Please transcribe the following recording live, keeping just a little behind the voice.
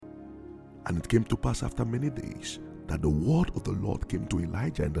And it came to pass after many days that the word of the Lord came to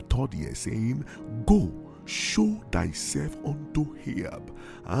Elijah in the 3rd year, saying, Go, show thyself unto Ahab,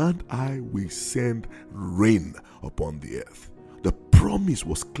 and I will send rain upon the earth. The promise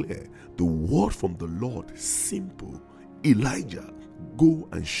was clear. The word from the Lord simple. Elijah, go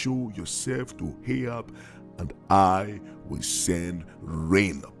and show yourself to Ahab, and I will send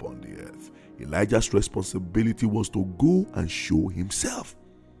rain upon the earth. Elijah's responsibility was to go and show himself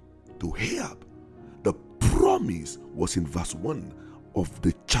to Ahab. The promise was in verse 1 of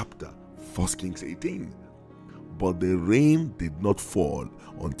the chapter, 1 Kings 18. But the rain did not fall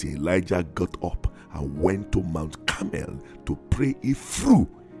until Elijah got up and went to Mount Carmel to pray it through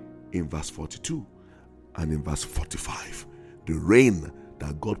in verse 42 and in verse 45. The rain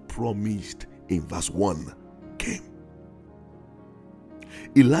that God promised in verse 1 came.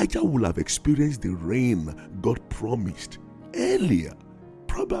 Elijah would have experienced the rain God promised earlier.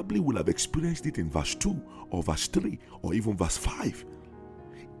 Probably would have experienced it in verse 2 or verse 3 or even verse 5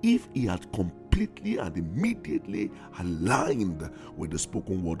 if he had completely and immediately aligned with the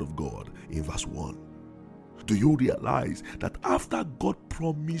spoken word of God in verse 1. Do you realize that after God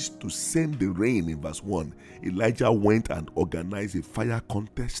promised to send the rain in verse 1, Elijah went and organized a fire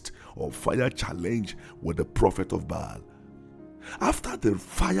contest or fire challenge with the prophet of Baal? After the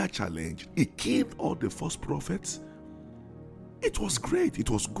fire challenge, he killed all the false prophets. It was great,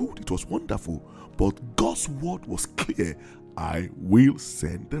 it was good, it was wonderful, but God's word was clear. I will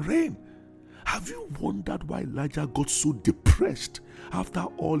send the rain. Have you wondered why Elijah got so depressed after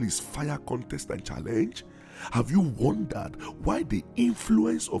all his fire contest and challenge? Have you wondered why the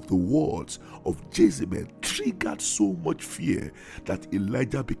influence of the words of Jezebel triggered so much fear that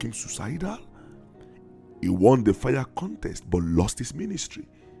Elijah became suicidal? He won the fire contest but lost his ministry.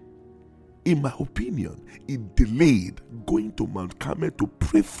 In my opinion, he delayed going to Mount Carmel to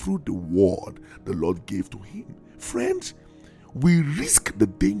pray through the word the Lord gave to him. Friends, we risk the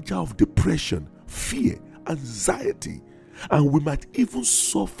danger of depression, fear, anxiety, and we might even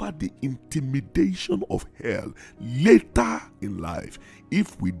suffer the intimidation of hell later in life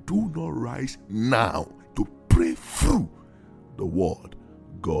if we do not rise now to pray through the word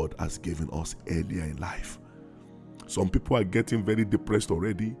God has given us earlier in life. Some people are getting very depressed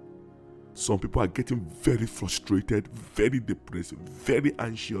already. Some people are getting very frustrated, very depressed, very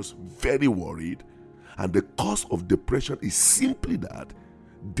anxious, very worried. And the cause of depression is simply that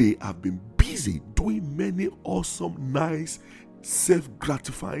they have been busy doing many awesome, nice,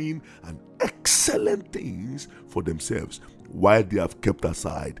 self-gratifying, and excellent things for themselves, while they have kept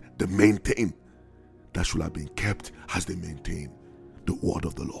aside the main thing that should have been kept as they maintain the word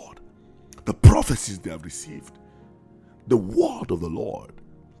of the Lord, the prophecies they have received, the word of the Lord.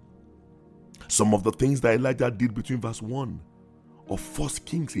 Some of the things that Elijah did between verse 1 of 1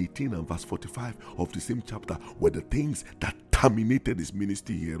 Kings 18 and verse 45 of the same chapter were the things that terminated his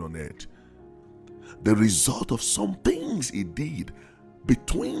ministry here on earth. The result of some things he did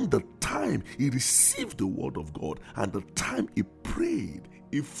between the time he received the word of God and the time he prayed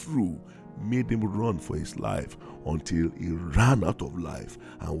it through made him run for his life until he ran out of life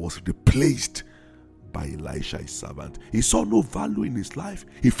and was replaced by Elisha, his servant. He saw no value in his life.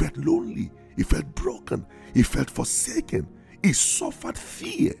 He felt lonely. He felt broken. He felt forsaken. He suffered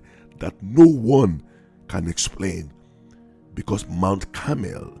fear that no one can explain, because Mount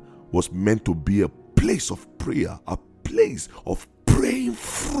Carmel was meant to be a place of prayer, a place of praying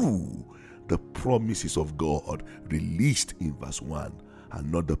through the promises of God released in verse 1,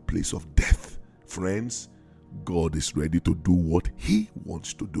 and not the place of death. Friends, God is ready to do what He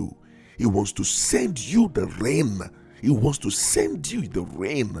wants to do. He wants to send you the rain. He wants to send you the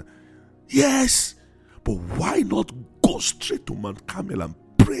rain. Yes, but why not go straight to Mount Carmel and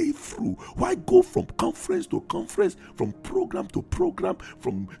pray through? Why go from conference to conference, from program to program,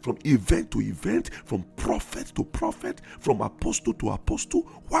 from event to event, from prophet to prophet, from apostle to apostle?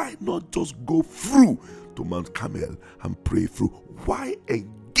 Why not just go through to Mount Carmel and pray through? Why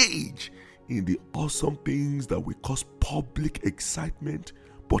engage in the awesome things that will cause public excitement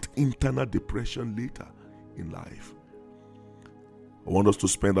but internal depression later in life? I want us to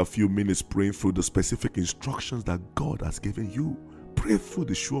spend a few minutes praying through the specific instructions that God has given you. Pray through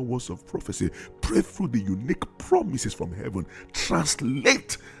the sure words of prophecy. Pray through the unique promises from heaven.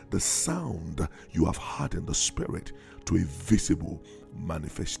 Translate the sound you have heard in the spirit to a visible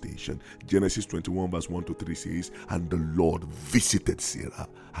manifestation. Genesis 21 verse 1 to 3 says, and the Lord visited Sarah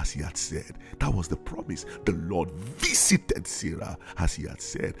as he had said. That was the promise. The Lord visited Sarah as he had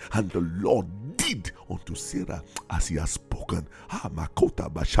said, and the Lord did unto Sarah as he had spoken.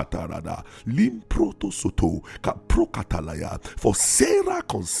 For Sarah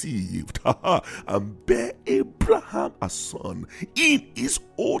conceived and bare Abraham a son in his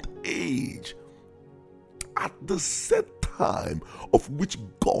old age, at the set time of which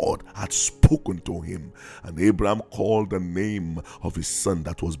God had spoken to him. And Abraham called the name of his son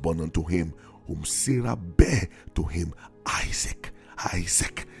that was born unto him, whom Sarah bare to him, Isaac.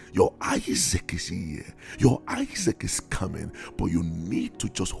 Isaac. Your Isaac is here. Your Isaac is coming. But you need to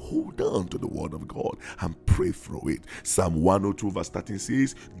just hold on to the word of God and pray through it. Psalm 102 verse 13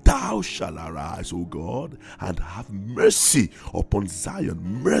 says, thou shalt arise, O God, and have mercy upon Zion,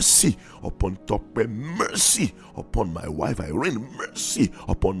 mercy upon Tope, mercy upon my wife Irene, mercy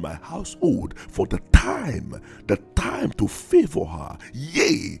upon my household, for the time to favor her,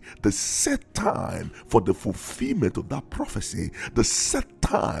 yea, the set time for the fulfillment of that prophecy, the set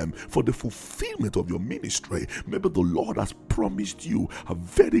time for the fulfillment of your ministry. Maybe the Lord has promised you a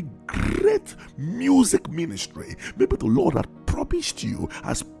very great music ministry. Maybe the Lord has promised you,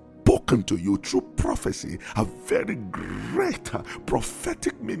 has spoken to you through prophecy, a very great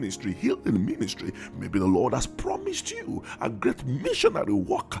prophetic ministry, healing ministry. Maybe the Lord has promised you a great missionary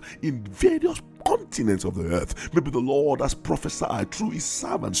work in various continents of the earth. Maybe the Lord has prophesied through his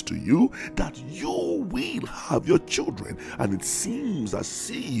servants to you that you will have your children, and it seems as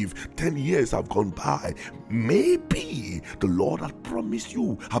if 10 years have gone by. Maybe the Lord has promised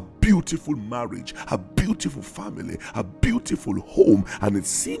you a beautiful marriage, a beautiful family, a beautiful home, and it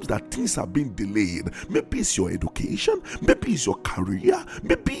seems that things have been delayed. Maybe it's your education, maybe it's your career,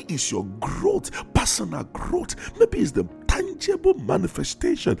 maybe it's your growth, personal growth, maybe it's the tangible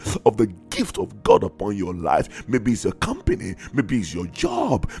manifestation of the gift of God upon your life. Maybe it's your company, maybe it's your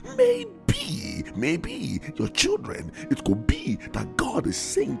job, maybe your children. It could be that God is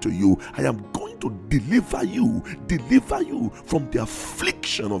saying to you, I am going to deliver you from the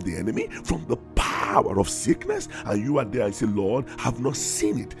affliction of the enemy, from the power of sickness. And you are there and say, Lord, I've not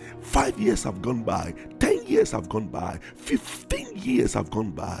seen it. 5 years have gone by, 10 years have gone by, 15 years have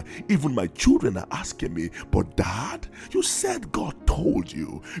gone by. Even my children are asking me, but Dad, you said God told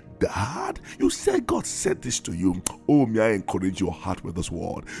you. Dad, you said God said this to you. Oh, may I encourage your heart with this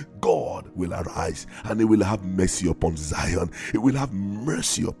word. God will arise and he will have mercy upon Zion. He will have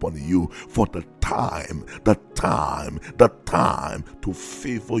mercy upon you, for the time to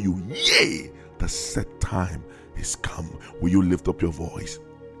favor you. Yea, the set time is come. Will you lift up your voice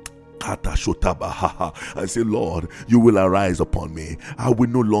and say, Lord, you will arise upon me. I will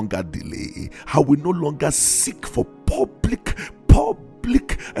no longer delay. I will no longer seek for public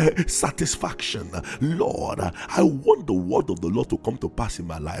satisfaction. Lord, I want the word of the Lord to come to pass in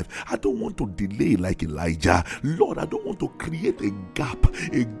my life. I don't want to delay like Elijah. Lord, I don't want to create a gap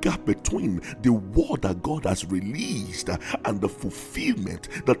between the word that God has released and the fulfillment.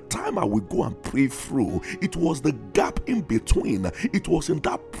 The time I will go and pray through, it was the gap in between. It was in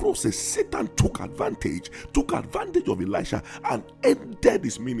that process Satan took advantage of Elisha and ended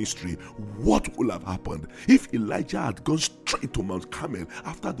his ministry. What will have happened if Elijah had gone straight to Mount Carmel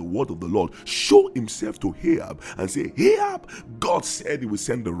after the word of the Lord, show himself to Ahab and say, Ahab, God said he will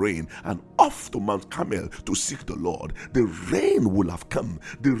send the rain, and off to Mount Carmel to seek the Lord? The rain will have come,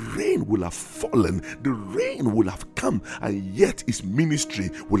 the rain will have fallen, the rain will have come, and yet his ministry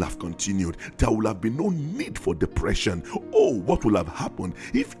will have continued. There will have been no need for depression. Oh, what will have happened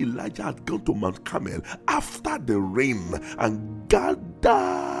if Elijah had gone to Mount Carmel after the rain and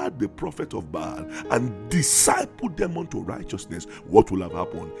gathered the prophet of Baal and discipled them unto righteousness? What will have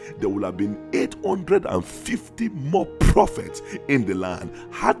happened? There will have been 850 more prophets in the land,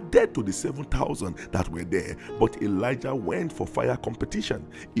 added to the 7,000 that were there. But Elijah went for fire competition.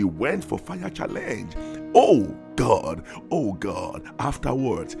 He went for fire challenge. Oh God.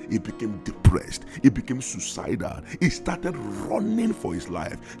 Afterwards, he became depressed. He became suicidal. He started running for his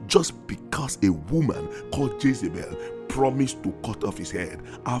life just because a woman called Jezebel promised to cut off his head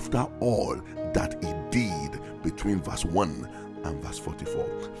after all that he did between verse 1 and verse 44.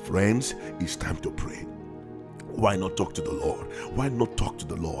 Friends, it's time to pray. Why not talk to the Lord? Why not talk to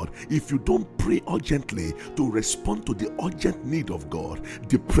the Lord? If you don't pray urgently to respond to the urgent need of God,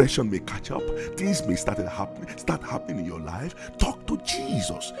 depression may catch up. Things may start happening in your life. Talk to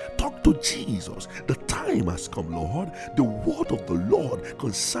Jesus. Talk to Jesus. The time time has come, Lord. The word of the Lord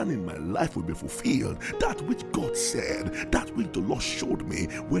concerning my life will be fulfilled. That which God said, that which the Lord showed me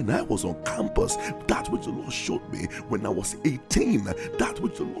when I was on campus, that which the Lord showed me when I was 18, that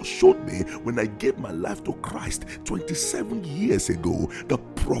which the Lord showed me when I gave my life to Christ 27 years ago, the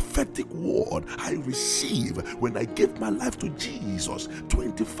prophetic word I received when I gave my life to Jesus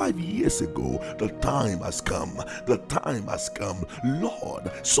 25 years ago. The time has come. The time has come.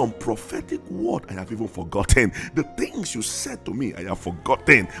 Lord, some prophetic word I have even forgotten. The things you said to me I have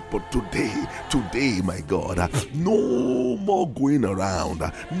forgotten. But today, my God, no more going around.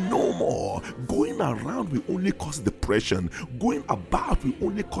 No more. Going around will only cause depression. Going about will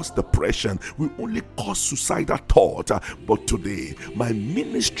only cause depression. Will only cause suicidal thought. But today, my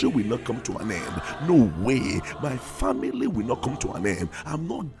ministry will not come to an end. No way. My family will not come to an end. I'm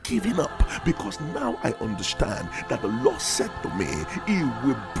not giving up, because now I understand that the Lord said to me, He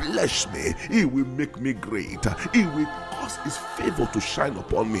will bless me. He will make me great. He will cause His favor to shine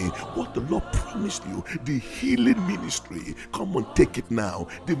upon me. What the Lord promised you, the healing ministry, come on, take it now.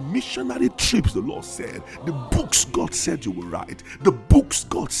 The missionary trips, the Lord said, the books God said you will write, the books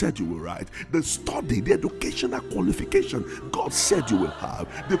God said you will write, the study, the educational qualification God said you will have,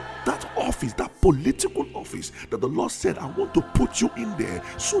 that office, that political office that the Lord said, I want to put you in there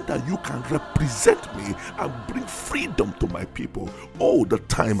so that you can represent me and bring freedom to my people. Oh, the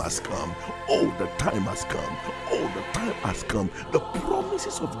time has come. Oh, the time has come. Oh, the time has come. The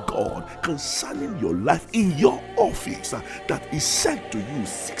promises of God concerning your life in your office that He said to you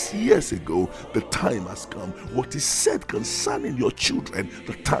 6 years ago, the time has come. What He said concerning your children,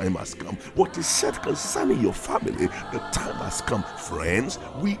 the time has come. What He said concerning your family, the time has come. Friends,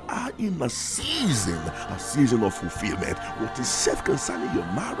 we are in a season of fulfillment. What He said concerning your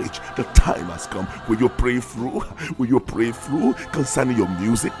marriage, the time has come. Will you pray through? Will you pray through concerning your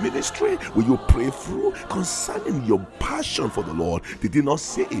music ministry? Will you pray through concerning your passion for the Lord? Did He not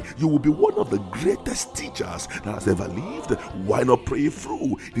say you will be one of the greatest teachers that has ever lived? Why not pray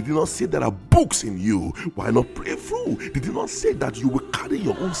through? Did He not say there are books in you? Why not pray through? Did He not say that you will carry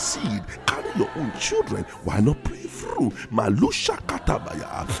your own seed, carry your own children? Why not pray through? Malusha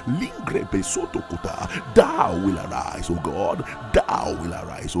katabaya lingre besoto kuta. Thou will arise, O God. Thou will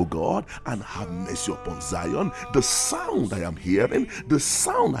arise, O God, and have mercy upon Zion. The sound I am hearing, the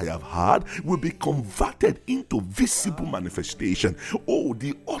sound I have heard, will be converted into visible manifestation. Oh,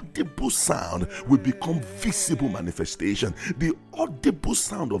 the audible sound will become visible manifestation. The audible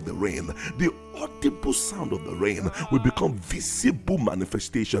sound of the rain, the audible sound of the rain will become visible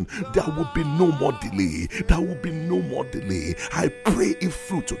manifestation. There will be no more delay. There will be no more delay. I pray it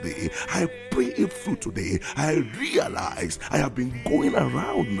through today. I pray it through today. I realize I have been going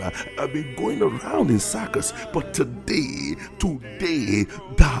around. I've been going around in circles. But today,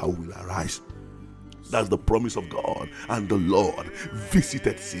 thou will arise. That's the promise of God. And the Lord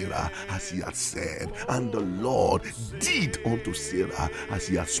visited Sarah as He had said. And the Lord did unto Sarah as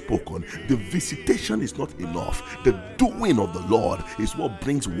He had spoken. The visitation is not enough. The doing of the Lord is what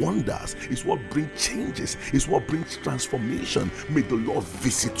brings wonders, is what brings changes, is what brings transformation. May the Lord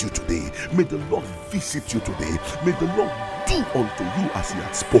visit you today. May the Lord visit you today. May the Lord do unto you as He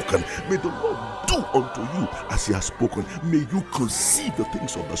had spoken. May the Lord do unto you as He has spoken. May you conceive the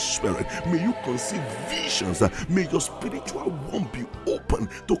things of the Spirit. May you conceive visions. May your spiritual womb be open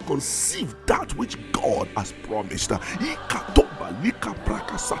to conceive that which God has promised. Even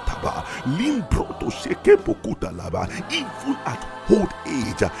at old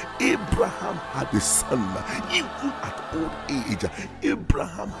age, Abraham had a son. Even at old age,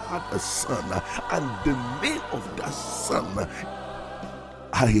 Abraham had a son, and the name of that son,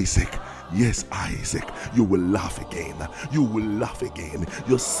 Isaac. Yes, Isaac, you will laugh again. You will laugh again.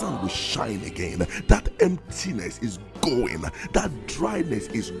 Your sun will shine again. That emptiness is going. That dryness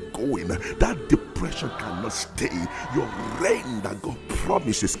is going. That depression cannot stay. Your rain that God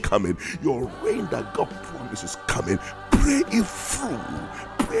promises is coming. Your rain that God promises is coming. Pray it through.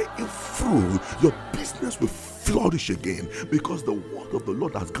 Pray it through. Your business will flourish again, because the word of the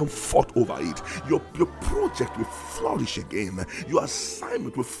Lord has come forth over it. Your project will flourish again. Your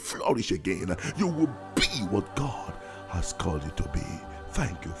assignment will flourish again. You will be what God has called you to be.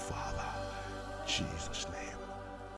 Thank you, Father. In Jesus' name.